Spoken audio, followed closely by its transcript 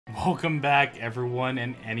Welcome back, everyone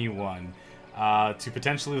and anyone, to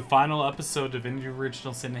potentially the final episode of Divinity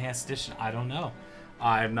Original Sin Enhanced Edition. I don't know.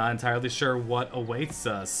 I'm not entirely sure what awaits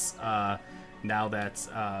us now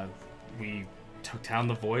that we took down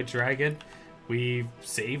the Void Dragon. We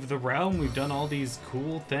saved the realm. We've done all these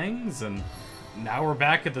cool things, and now we're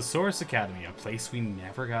back at the Source Academy, a place we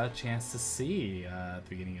never got a chance to see at the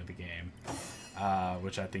beginning of the game,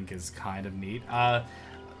 which I think is kind of neat.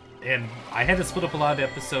 And I had to split up a lot of the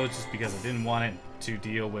episodes just because I didn't want it to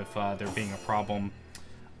deal with there being a problem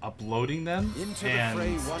uploading them and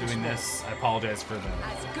doing this. I apologize for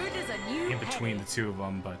the in between the two of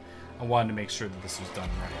them, but I wanted to make sure that this was done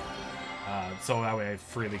right, so that way I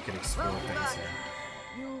freely could explore things here.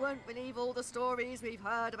 You won't believe all the stories we've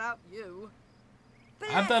heard about you.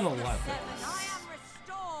 I've done a lot of things.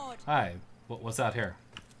 Hi, what's out here?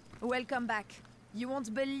 Welcome back. You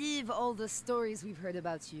won't believe all the stories we've heard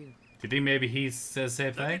about you. Do you think maybe he says the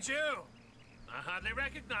same thing? Look at you! I hardly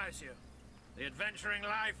recognize you. The adventuring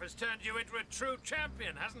life has turned you into a true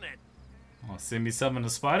champion, hasn't it? Oh, see me summon a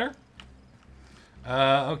spider?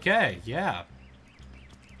 Okay, yeah.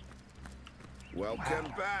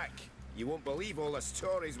 Welcome back. You won't believe all the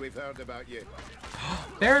stories we've heard about you.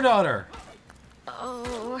 Bear daughter!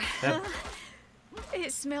 Oh,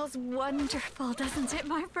 it smells wonderful, doesn't it,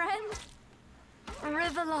 my friend?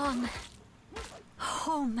 Rivellon,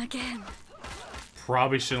 home again.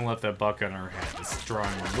 Probably shouldn't let that buck on her head. It's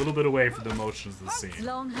drawing a little bit away from the emotions of the scene.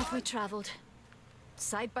 Long have we travelled,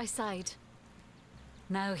 side by side.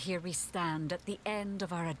 Now here we stand at the end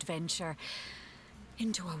of our adventure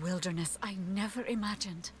into a wilderness I never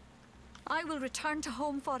imagined. I will return to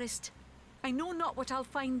Home Forest. I know not what I'll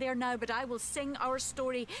find there now, but I will sing our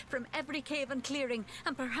story from every cave and clearing,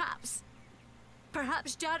 and perhaps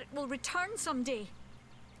Jarrett will return someday.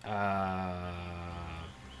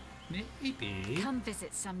 Maybe. Come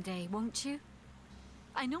visit someday, won't you?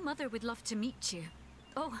 I know Mother would love to meet you.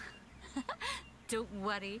 Oh, don't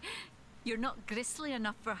worry. You're not gristly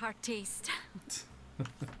enough for her taste.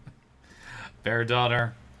 Bear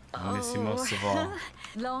daughter, I miss you most of all.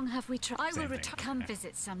 Long have we tried. I will return. Come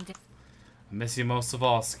visit someday. I miss you most of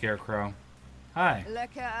all, Scarecrow. Hi.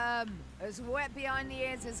 Look at 'em, as wet behind the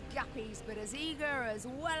ears as guppies, but as eager as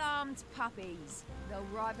well-armed puppies. They'll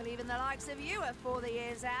rival even the likes of you at 4 the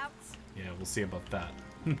years out. Yeah, we'll see about that.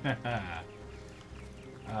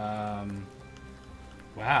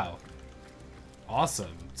 Wow.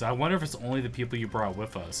 Awesome. So I wonder if it's only the people you brought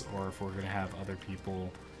with us, or if we're gonna have other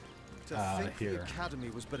people here. The Academy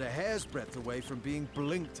was but a hair's breadth away from being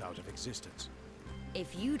blinked out of existence.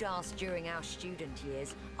 If you'd asked during our student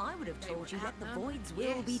years, I would have told you that the Void's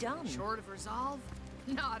will be done. Short of resolve,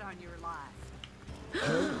 not on your life.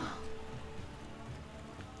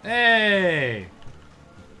 Hey!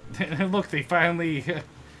 Look, they finally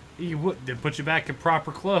they put you back in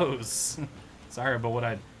proper clothes. Sorry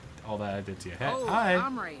about all that I did to you. Hey, Oh, hi.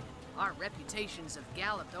 comrade, our reputations have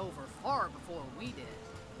galloped over far before we did.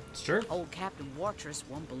 It's true. Old Captain Wartress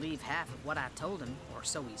won't believe half of what I told him, or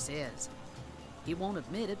so he says. He won't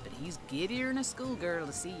admit it, but he's giddier than a schoolgirl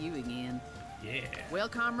to see you again. Yeah. Well,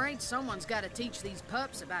 comrade, someone's got to teach these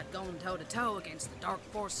pups about going toe-to-toe against the dark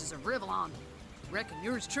forces of Rivellon. Reckon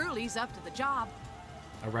yours truly's up to the job.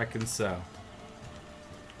 I reckon so.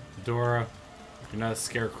 Dora, you're not a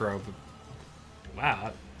scarecrow, but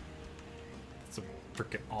wow, that's a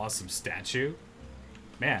freaking awesome statue.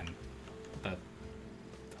 Man, I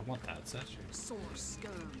want that statue. Source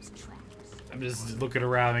skirms traps. I'm just looking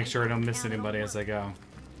around, make sure I don't miss anybody as I go.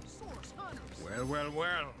 Well, well,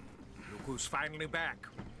 well. Look who's finally back.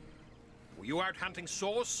 Were you out hunting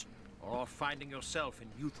Source, or finding yourself in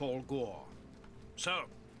Youthall Gore? So,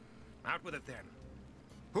 out with it then.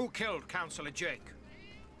 Who killed Councillor Jake?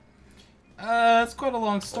 It's quite a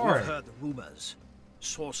long Oh, story. we've heard the rumors.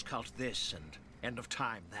 Source cult this and end of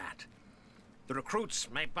time that. The recruits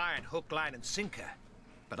may buy it hook, line, and sinker,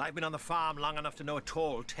 but I've been on the farm long enough to know a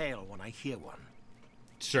tall tale when I hear one.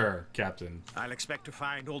 Sure, Captain. I'll expect to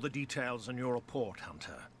find all the details in your report,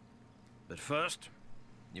 Hunter. But first,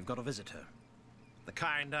 you've got a visitor. The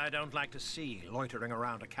kind I don't like to see loitering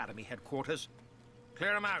around Academy headquarters.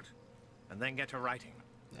 Clear him out, and then get to writing.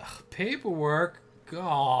 Ugh, paperwork?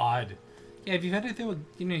 God. Yeah, have you had anything with,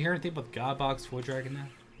 hear anything about Godbox Void Dragon now?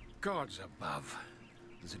 Gods above.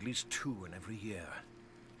 There's at least 2 in every year.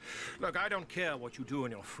 Look, I don't care what you do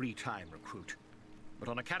in your free time, recruit. But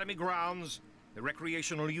on Academy grounds, the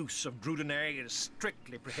recreational use of Drudenay is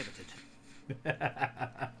strictly prohibited.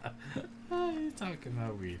 What are you talking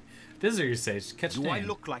about weed? Visitor, you say, catch Do name. I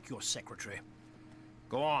look like your secretary?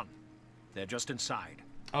 Go on. They're just inside.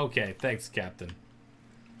 Okay, thanks, Captain.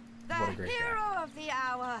 The What a great guy. of the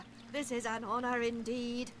hour. This is an honor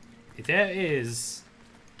indeed. It is.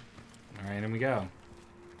 Alright, in we go.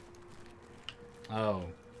 Oh.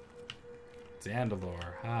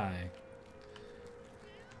 Zandalore, hi.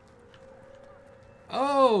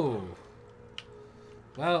 Oh!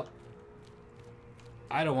 Well,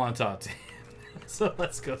 I don't want to talk to him. So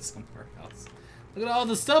let's go somewhere else. Look at all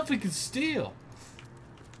the stuff we can steal.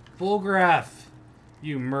 Wolgraff,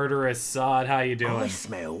 you murderous sod, how you doing? I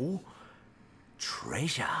smell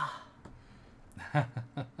treasure. Can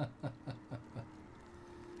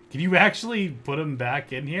you actually put him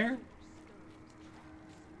back in here?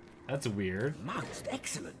 That's weird. Most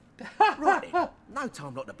excellent. Right then, no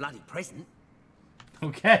time like the bloody present.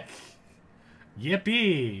 Okay.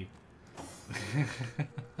 Yippee.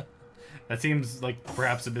 That seems like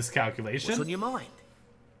perhaps a miscalculation. What's on your mind?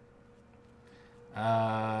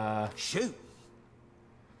 Shoot.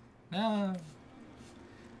 No.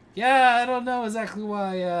 Yeah, I don't know exactly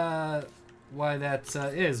why that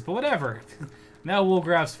is, but whatever. Now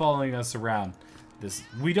Wolgraff's following us around.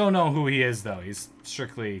 We don't know who he is though. He's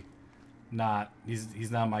strictly not. He's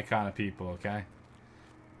not my kind of people. Okay.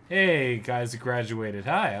 Hey guys who graduated.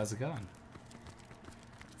 Hi, how's it going?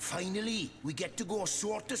 Finally, we get to go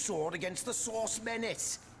sword to sword against the Source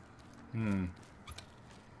Menace.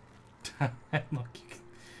 Look,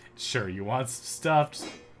 sure, you want some stuff? Just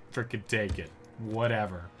frickin' take it.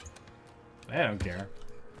 Whatever. I don't care.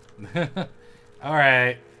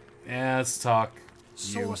 Alright. Yeah, let's talk.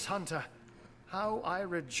 Source Hunter, how I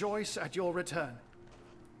rejoice at your return.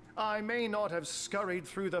 I may not have scurried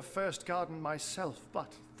through the first garden myself,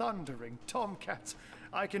 but thundering tomcats,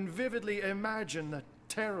 I can vividly imagine the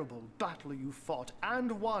terrible battle you fought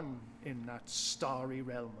and won in that starry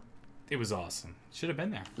realm. It was awesome. Should have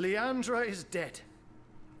been there. Leandra is dead.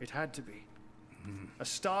 It had to be.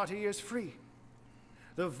 Astarte is free.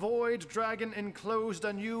 The Void Dragon enclosed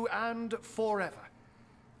anew and forever.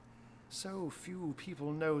 So few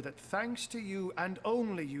people know that thanks to you and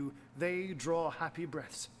only you, they draw happy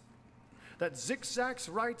breaths. That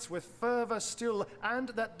Zigzax writes with fervor still, and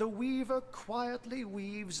that the Weaver quietly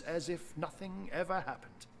weaves as if nothing ever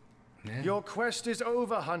happened. Yeah. Your quest is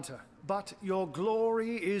over, Hunter, but your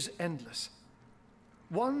glory is endless.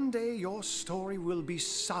 One day your story will be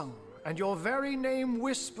sung, and your very name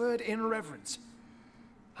whispered in reverence.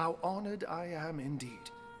 How honored I am indeed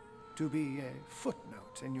to be a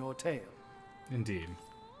footnote in your tale. Indeed.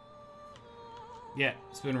 Yeah,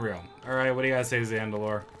 it's been real. Alright, what do you guys say,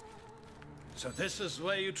 Zandalore? So this is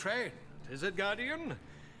where you trained, is it, Guardian?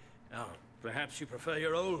 Oh, perhaps you prefer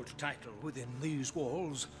your old title within these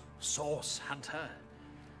walls, Source Hunter.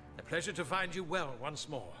 A pleasure to find you well once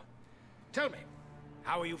more. Tell me,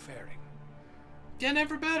 how are you faring? Yeah,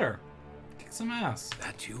 never better. Kick some ass.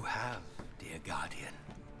 That you have, dear Guardian.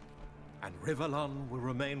 And Rivellon will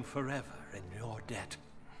remain forever in your debt.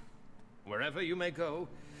 Wherever you may go,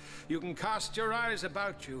 you can cast your eyes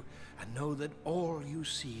about you and know that all you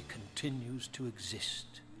see continues to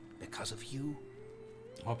exist because of you.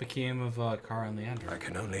 What became of Kara and Leandra? I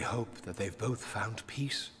can only hope that they've both found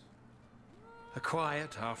peace. A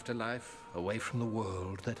quiet afterlife, away from the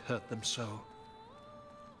world that hurt them so.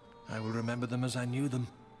 I will remember them as I knew them.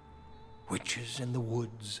 Witches in the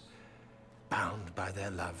woods, bound by their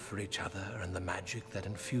love for each other and the magic that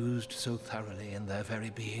infused so thoroughly in their very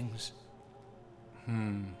beings.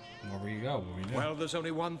 Where will you go? What will you do? Well, there's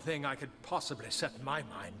only one thing I could possibly set my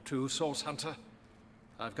mind to, Source Hunter.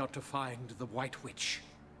 I've got to find the White Witch.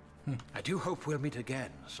 I do hope we'll meet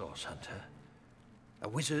again, Source Hunter. A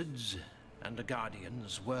wizard's and a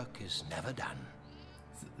guardian's work is never done.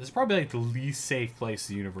 This is probably like the least safe place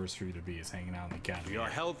in the universe for you to be, is hanging out in the academy. For your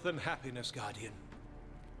health and happiness, Guardian.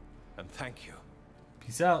 And thank you.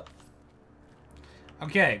 Peace out.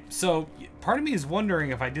 Okay, so part of me is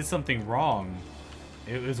wondering if I did something wrong.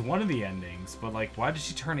 It was one of the endings, but like, why did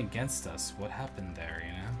she turn against us? What happened there,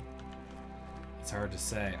 you know? It's hard to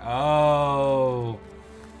say. Oh,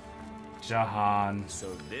 Jahan.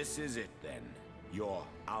 So this is it then, your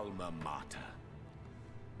alma mater.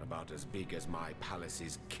 About as big as my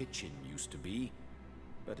palace's kitchen used to be,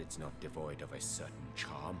 but it's not devoid of a certain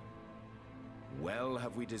charm. Well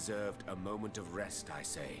have we deserved a moment of rest, I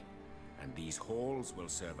say, and these halls will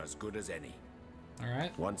serve as good as any.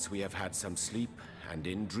 Alright. Once we have had some sleep, and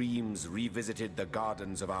in dreams revisited the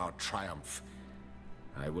gardens of our triumph,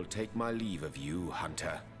 I will take my leave of you,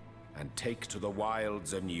 Hunter, and take to the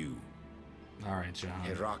wilds anew. Alright, Jahan.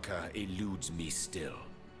 Hiraka eludes me still,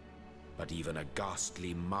 but even a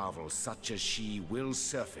ghastly marvel such as she will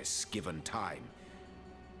surface given time.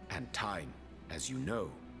 And time, as you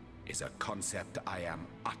know, is a concept I am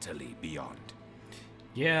utterly beyond.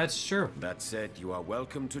 Yeah, it's true. That said, you are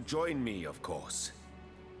welcome to join me, of course.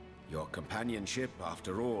 Your companionship,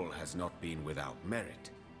 after all, has not been without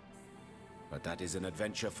merit. But that is an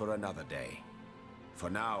adventure for another day. For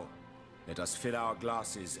now, let us fill our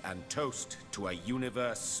glasses and toast to a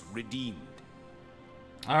universe redeemed.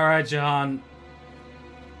 Alright, Jahan.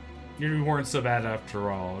 You weren't so bad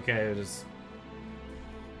after all, okay? Just...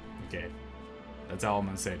 Okay. That's all I'm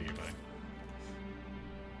gonna say to you, buddy.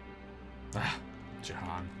 Ah,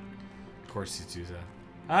 Jahan. Of course you do that.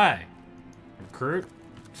 Hi! Recruit?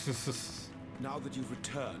 Now that you've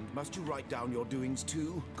returned, must you write down your doings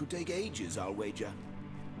too? Could take ages, I'll wager.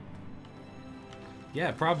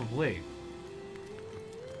 Yeah, probably.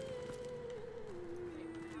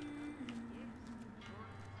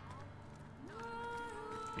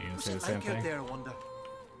 You gonna say the same thing? Out there, I wonder.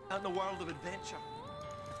 Out in the world of adventure.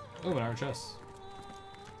 Oh, an iron chest.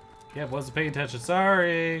 Yeah, wasn't paying attention.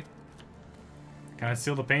 Sorry. Can I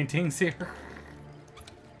steal the paintings here?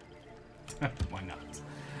 Why not?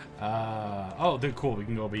 Oh, they're cool. We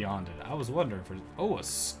can go beyond it. I was wondering for... Oh, a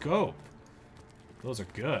scope. Those are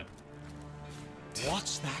good.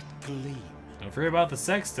 What's that gleam? Don't forget about the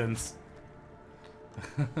sextants.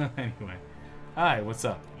 Anyway. Hi, what's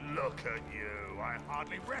up? Look at you. I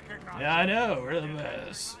hardly recognize Yeah, I know. We're the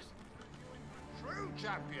best. True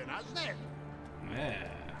champion, hasn't it? Yeah.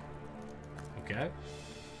 Okay.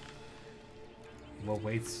 What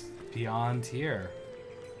waits beyond here?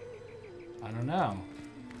 I don't know.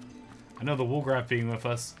 I know the Wolgraff being with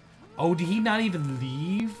us. Oh, did he not even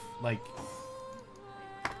leave? Like...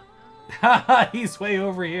 Haha, he's way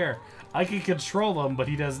over here. I can control him, but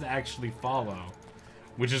he doesn't actually follow.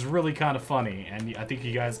 Which is really kind of funny, and I think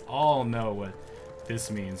you guys all know what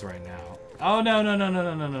this means right now. Oh, no, no, no, no,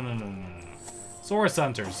 no, no, no, no, no, no, no. Source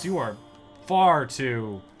Hunters, you are far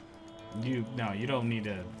too... No, you don't need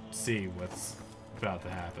to see what's about to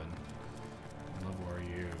happen. What level are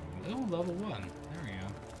you? Oh, level 1. There we go.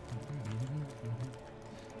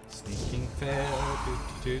 Sneaking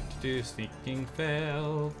fail. Sneaking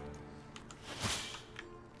fail.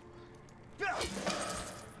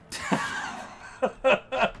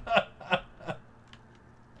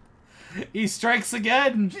 He strikes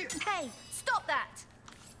again! Hey, stop that!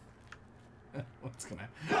 What's gonna...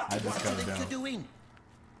 I just got it down. What are you doing?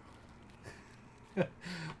 We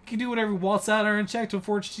can do whatever waltz out or uncheck to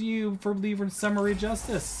forge to you for leaving summary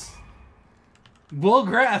justice.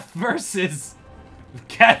 Wolgraff versus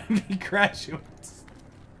Academy graduates.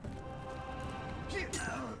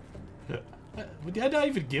 Did I not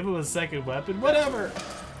even give him a second weapon? Whatever.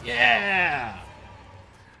 Yeah.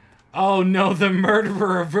 Oh no, the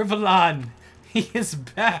murderer of Rivalon. He is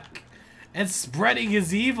back and spreading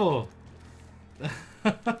his evil.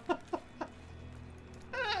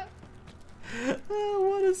 Oh,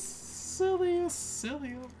 what a silly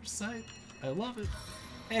oversight. I love it.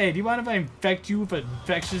 Hey, do you mind if I infect you with an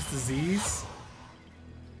infectious disease?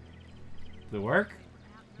 Does it work?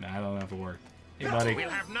 No, I don't know if it worked. Hey, buddy. We'll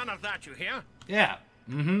have none of that, you hear? Yeah.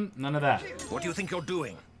 None of that. What do you think you're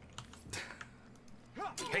doing?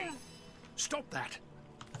 Hey, stop that.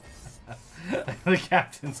 The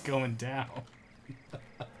captain's going down.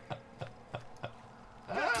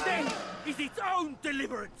 Death is its own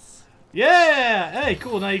deliverance. Yeah! Hey,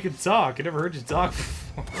 cool, now you can talk. I never heard you talk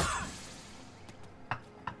before.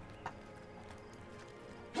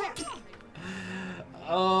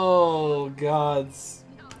 Oh, gods.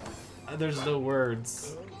 There's no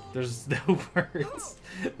words. There's no words.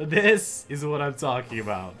 This is what I'm talking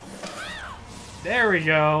about. There we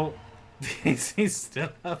go. He's still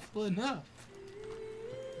leveling up.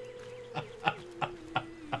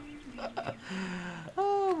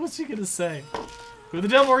 Oh, what's she gonna say? Who the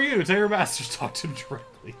devil are you? Tell your masters, talk to him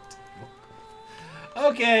directly.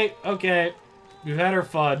 Okay, okay. We've had our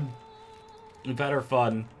fun. We've had our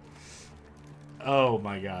fun. Oh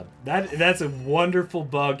my god. That's a wonderful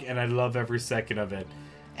bug, and I love every second of it.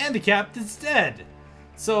 And the captain's dead.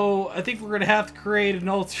 So I think we're gonna have to create an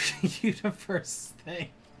alternate universe thing.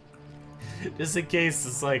 Just in case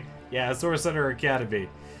it's like, yeah, Source Center Academy.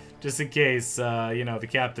 Just in case, you know, the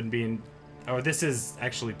captain being... Or this is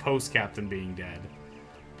actually post-captain being dead.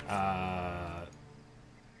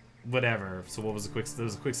 Whatever. So what was the quick... There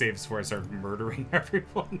was a quick save before I started murdering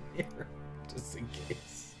everyone here. Just in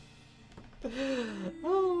case.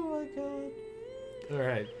 Oh my god.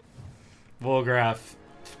 Alright. Wolgraff.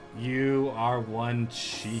 You are one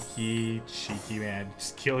cheeky man.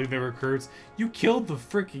 Just killing the recruits. You killed the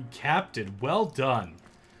freaking captain. Well done.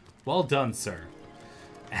 Well done, sir.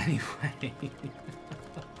 Anyway.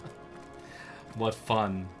 What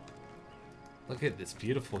fun. Look at this.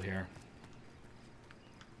 Beautiful here.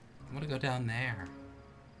 I'm gonna go down there.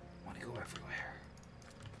 everywhere.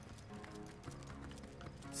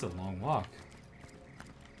 It's a long walk.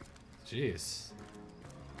 Jeez.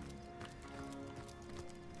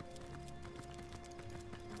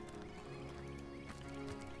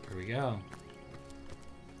 Here we go.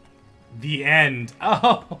 The end.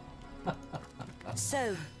 Oh!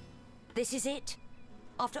 So, this is it?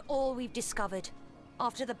 After all we've discovered,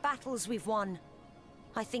 after the battles we've won,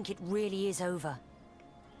 I think it really is over.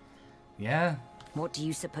 Yeah? What do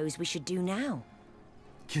you suppose we should do now?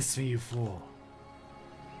 Kiss me, you fool.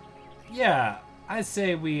 Yeah, I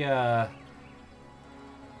say we, yeah,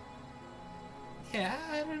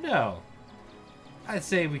 I don't know. I'd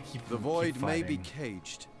say we keep The void keep may be fighting.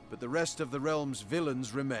 caged, but the rest of the realm's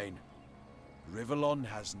villains remain. Rivellon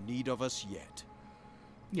has need of us yet.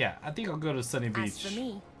 Yeah, I think I'll go to Sunny Beach. As for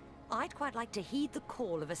me, I'd quite like to heed the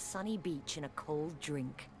call of a sunny beach and a cold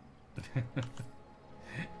drink.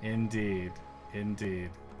 Indeed. Indeed.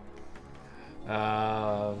 You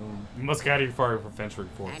must get out of your fire for venturing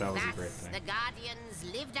forth. That was a great thing. The Guardians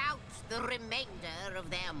lived out the remainder of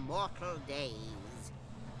their mortal days.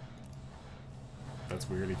 That's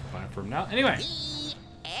weird. You can buy it from now. Anyway. The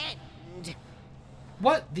end.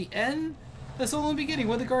 What? The end? That's only the beginning.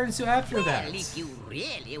 What did the Guardians do after that? Well, if you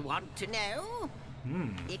really want to know,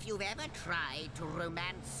 if you've ever tried to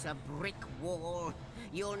romance a brick wall,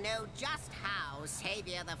 you'll know just how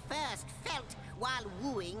Savior the First felt while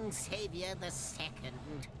wooing Savior the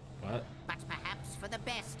Second. What? But perhaps for the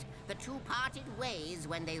best, the two parted ways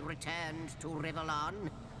when they returned to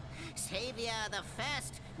Rivellon. Savior the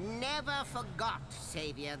First never forgot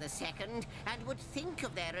Savior the Second, and would think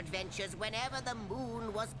of their adventures whenever the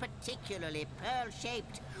moon was particularly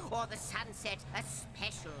pearl-shaped, or the sunset a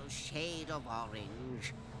special shade of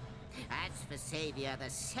orange. As for Savior the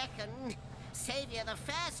Second, Savior the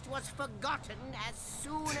First was forgotten as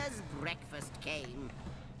soon as breakfast came.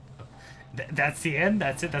 That's the end?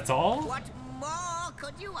 That's it? That's all? What more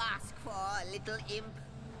could you ask for, little imp?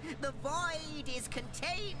 The void is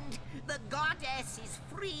contained, the goddess is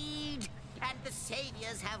freed, and the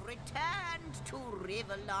saviors have returned to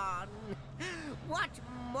Rivellon. What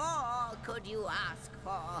more could you ask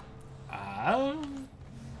for? Oh.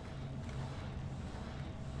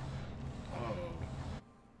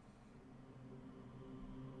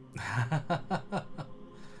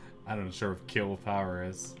 I don't know sure what kill power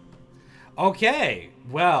is. Okay,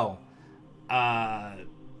 well,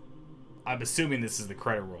 I'm assuming this is the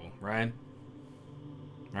credit roll, right?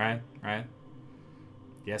 Right?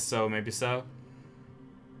 Yes, so, maybe so.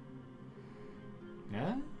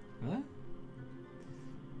 Yeah? Huh?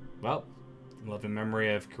 Well, love in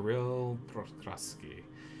memory of Kirill Prokrasky.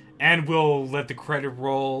 And we'll let the credit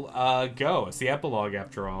roll go. It's the epilogue,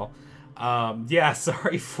 after all. Yeah,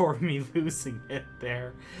 sorry for me losing it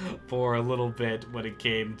there for a little bit when it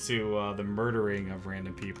came to the murdering of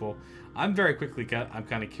random people. I'm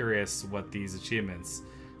kind of curious what these achievements.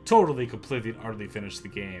 Totally, completely, utterly finished the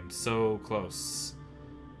game. So close.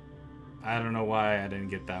 I don't know why I didn't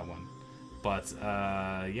get that one. But,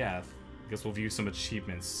 yeah. I guess we'll view some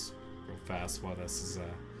achievements real fast while this is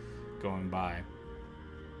going by.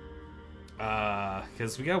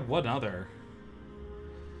 Because we got one other.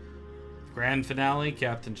 Grand finale,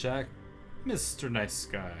 Captain Jack, Mr. Nice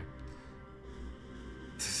Guy.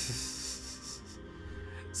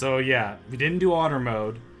 So yeah, we didn't do honor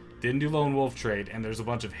mode, didn't do lone wolf trade, and there's a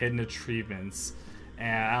bunch of hidden achievements,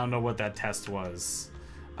 and I don't know what that test was.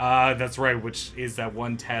 That's right, which is that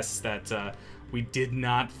one test that we did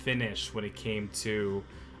not finish when it came to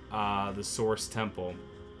the Source Temple.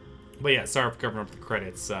 But yeah, sorry for covering up the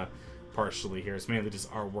credits partially here. It's mainly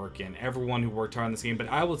just artwork and everyone who worked hard on this game. But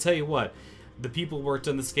I will tell you what, the people who worked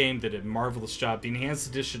on this game did a marvelous job. The Enhanced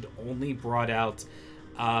Edition only brought out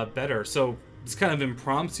better. So it's kind of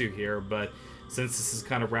impromptu here, but since this is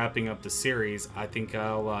kind of wrapping up the series, I think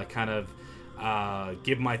I'll kind of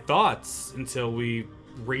give my thoughts until we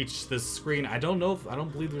reach this screen. I don't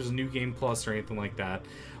believe there's a new game plus or anything like that,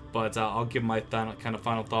 but I'll give my kind of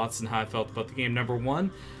final thoughts and how I felt about the game. Number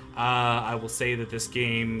one, I will say that this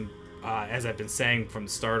game, as I've been saying from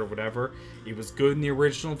the start or whatever, it was good in the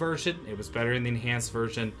original version. It was better in the enhanced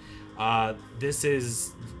version. This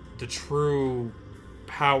is the true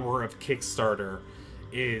power of Kickstarter,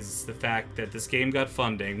 is the fact that this game got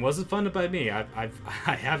funding. Wasn't funded by me. Heck,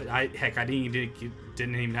 I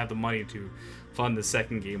didn't even have the money to fund the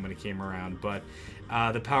second game when it came around. But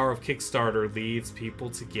the power of Kickstarter leads people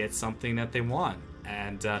to get something that they want,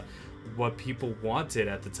 and what people wanted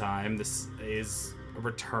at the time, this is a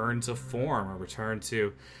return to form, a return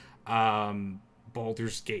to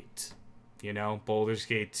Baldur's Gate. You know, Baldur's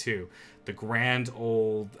Gate 2. The grand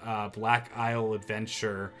old Black Isle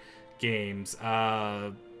adventure games.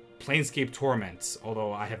 Planescape Torment,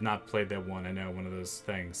 although I have not played that one. I know, one of those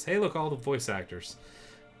things. Hey, look, all the voice actors.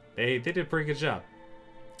 They did a pretty good job.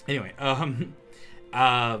 Anyway,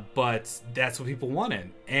 but that's what people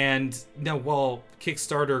wanted. And now, while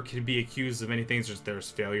Kickstarter can be accused of many things,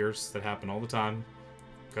 there's failures that happen all the time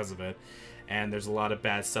because of it. And there's a lot of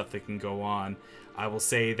bad stuff that can go on. I will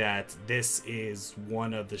say that this is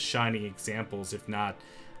one of the shining examples, if not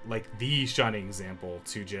like the shining example,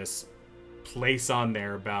 to just place on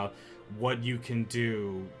there about what you can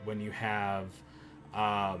do when you have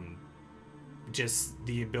just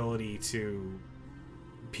the ability to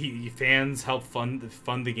fans help fund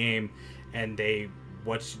the game, and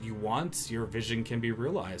what you want, your vision can be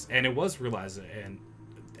realized, and it was realized. And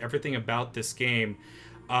everything about this game,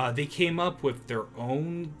 they came up with their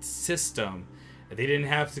own system. They didn't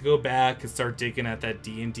have to go back and start digging at that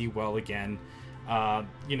D&D well again.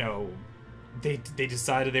 You know, they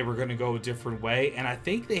decided they were going to go a different way, and I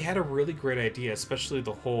think they had a really great idea, especially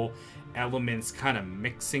the whole elements kind of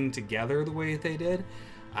mixing together the way they did.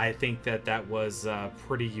 I think that was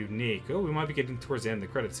pretty unique. Oh, we might be getting towards the end of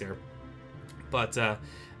the credits here, but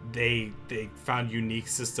they found unique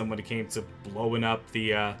system when it came to blowing up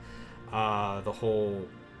the whole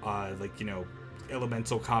like, you know,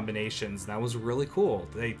 elemental combinations. That was really cool.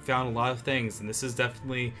 They found a lot of things, and this is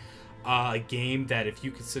definitely a game that, if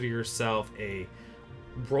you consider yourself a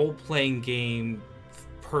role-playing game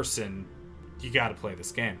person, you got to play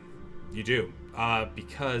this game. You do,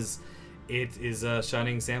 because it is a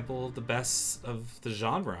shining example of the best of the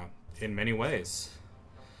genre in many ways.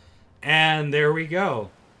 And there we go.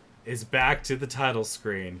 It's back to the title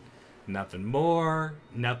screen. Nothing more,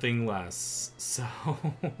 nothing less. So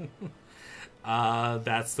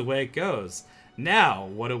that's the way it goes. Now,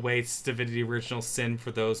 what awaits Divinity Original Sin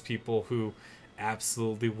for those people who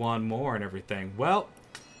absolutely want more and everything? Well,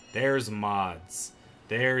 there's mods.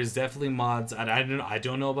 There's definitely mods. I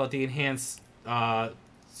don't know about the enhanced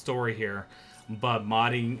story here, but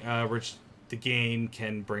modding the game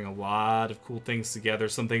can bring a lot of cool things together.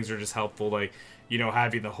 Some things are just helpful, like, you know,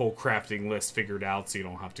 having the whole crafting list figured out so you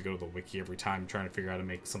don't have to go to the wiki every time trying to figure out how to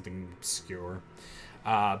make something obscure.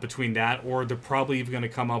 Between that, or they're probably even going to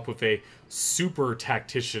come up with a super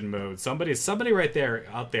tactician mode. Somebody right there,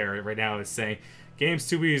 out there right now, is saying, game's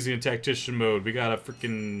too easy in tactician mode. We gotta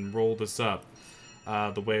freaking roll this up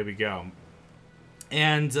the way we go.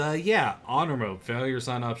 And yeah, honor mode, failures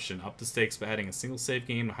on option. Up the stakes by adding a single save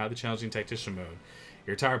game to highly challenging tactician mode.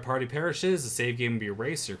 Your entire party perishes, the save game will be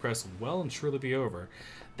erased, your quest will well and truly be over.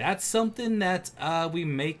 That's something that we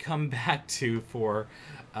may come back to for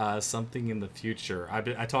something in the future.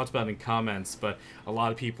 I talked about it in comments, but a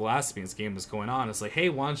lot of people asked me as the game was going on. It's like, hey,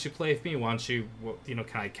 why don't you play with me? Why don't you, you know,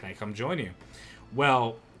 can I come join you?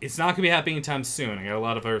 Well, it's not going to be happening anytime soon. I got a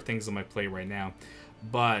lot of other things on my plate right now.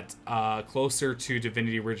 But closer to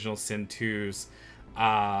Divinity Original Sin 2's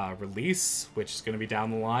release, which is going to be down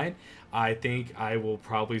the line, I think I will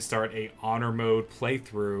probably start a honor mode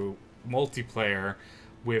playthrough multiplayer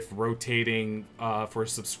with rotating for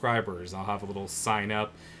subscribers. I'll have a little sign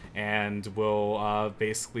up, and we'll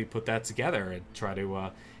basically put that together and try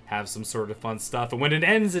to have some sort of fun stuff. And when it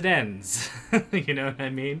ends, it ends. You know what I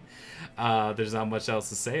mean? There's not much else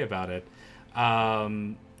to say about it.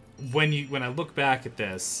 When I look back at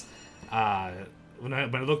this, when I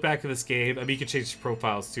look back at this game, I mean, you can change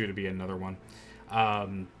profiles too to be another one,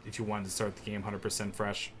 if you wanted to start the game 100%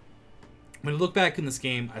 fresh. When I look back in this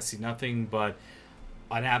game, I see nothing but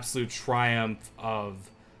an absolute triumph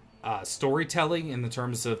of storytelling in the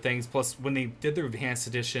terms of things. Plus, when they did the enhanced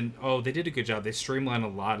edition, oh, they did a good job. They streamlined a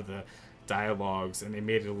lot of the dialogues, and they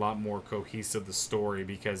made it a lot more cohesive, the story,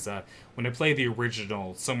 because when I played the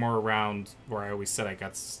original, somewhere around where I always said I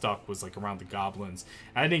got stuck was like around the goblins.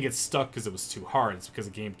 And I didn't get stuck because it was too hard. It's because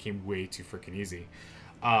the game became way too freaking easy.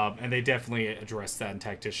 And they definitely addressed that in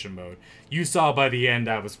Tactician mode. You saw by the end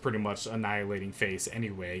I was pretty much annihilating face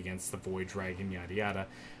anyway against the Void Dragon, yada yada.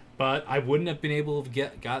 But I wouldn't have been able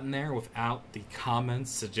to gotten there without the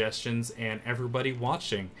comments, suggestions, and everybody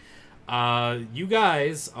watching. You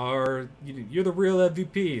guys are, you're the real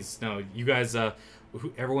MVPs. No, you guys,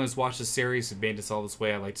 everyone who's watched the series and made this all this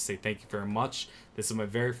way, I'd like to say thank you very much. This is my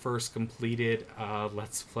very first completed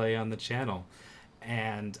Let's Play on the channel.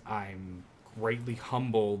 And I'm greatly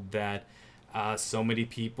humbled that so many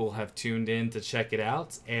people have tuned in to check it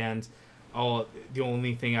out. And the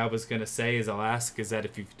only thing I was going to say is I'll ask is that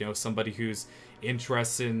if you know somebody who's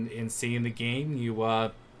interested in seeing the game,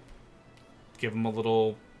 you give them a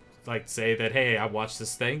little, like, say that, hey, I watched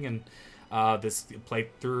this thing and this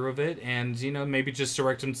playthrough of it, and, you know, maybe just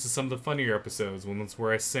direct them to some of the funnier episodes, ones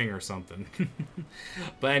where I sing or something.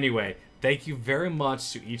 But anyway, thank you very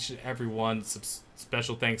much to each and every one.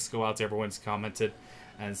 Special thanks go out to everyone who's commented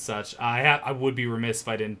and such. I would be remiss if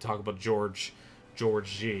I didn't talk about George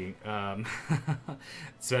G.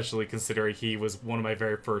 Especially considering he was one of my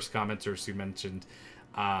very first commenters who mentioned,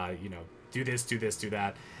 you know, do this, do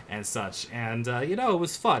that, and such. And, you know, it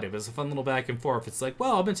was fun. It was a fun little back and forth. It's like,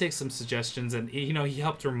 well, I'm going to take some suggestions. And, you know, he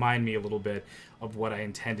helped remind me a little bit of what I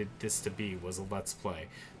intended this to be, was a Let's Play,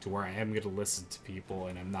 to where I am going to listen to people,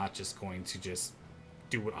 and I'm not just going to just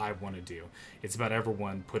do what I want to do. It's about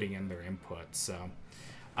everyone putting in their input. So,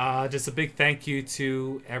 just a big thank you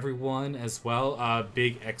to everyone as well.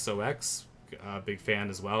 Big XOX, big fan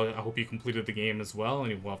as well. I hope you completed the game as well,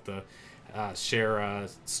 and you'll have to share a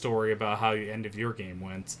story about how the end of your game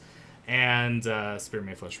went. And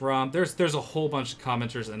Spearman Flesh Rom. There's a whole bunch of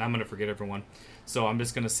commenters, and I'm gonna forget everyone. So I'm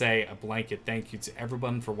just gonna say a blanket thank you to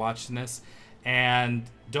everyone for watching this. And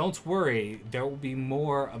don't worry, there will be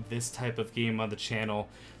more of this type of game on the channel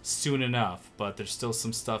soon enough. But there's still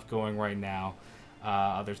some stuff going right now,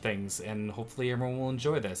 other things, and hopefully everyone will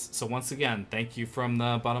enjoy this. So once again, thank you from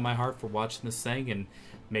the bottom of my heart for watching this thing and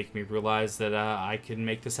make me realize that I can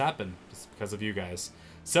make this happen just because of you guys.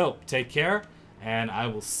 So take care, and I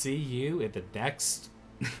will see you in the next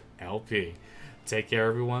LP. Take care,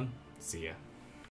 everyone. See ya.